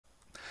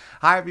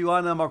Hi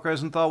everyone, I'm Mark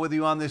Rosenthal with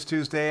you on this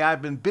Tuesday.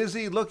 I've been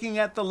busy looking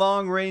at the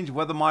long-range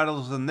weather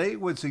models and they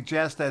would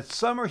suggest that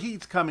summer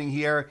heat's coming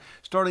here,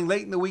 starting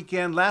late in the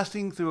weekend,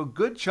 lasting through a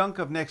good chunk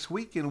of next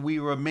week, and we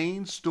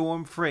remain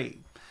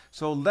storm-free.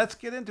 So let's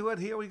get into it.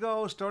 Here we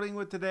go, starting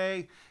with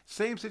today.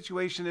 Same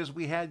situation as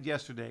we had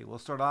yesterday. We'll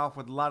start off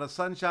with a lot of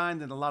sunshine,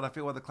 then a lot of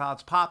fair weather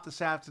clouds pop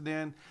this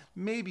afternoon.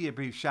 Maybe a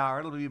brief shower.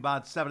 It'll be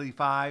about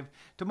 75.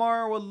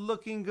 Tomorrow we're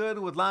looking good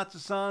with lots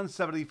of sun,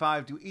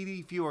 75 to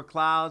 80, fewer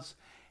clouds.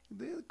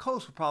 The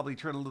coast will probably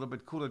turn a little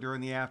bit cooler during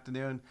the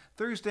afternoon.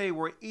 Thursday,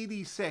 we're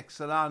 86,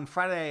 and on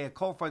Friday, a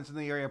cold front's in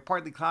the area,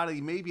 partly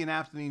cloudy, maybe an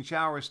afternoon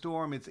shower or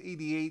storm. It's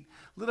 88,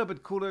 a little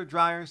bit cooler,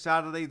 drier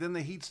Saturday. Then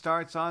the heat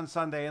starts on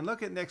Sunday. And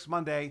look at next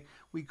Monday,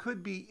 we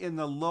could be in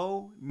the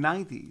low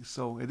 90s.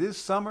 So it is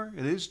summer,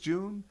 it is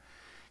June.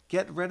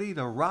 Get ready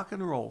to rock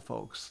and roll,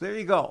 folks. There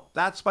you go.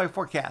 That's my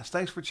forecast.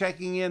 Thanks for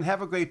checking in.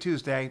 Have a great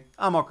Tuesday.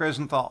 I'm Mark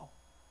Rosenthal.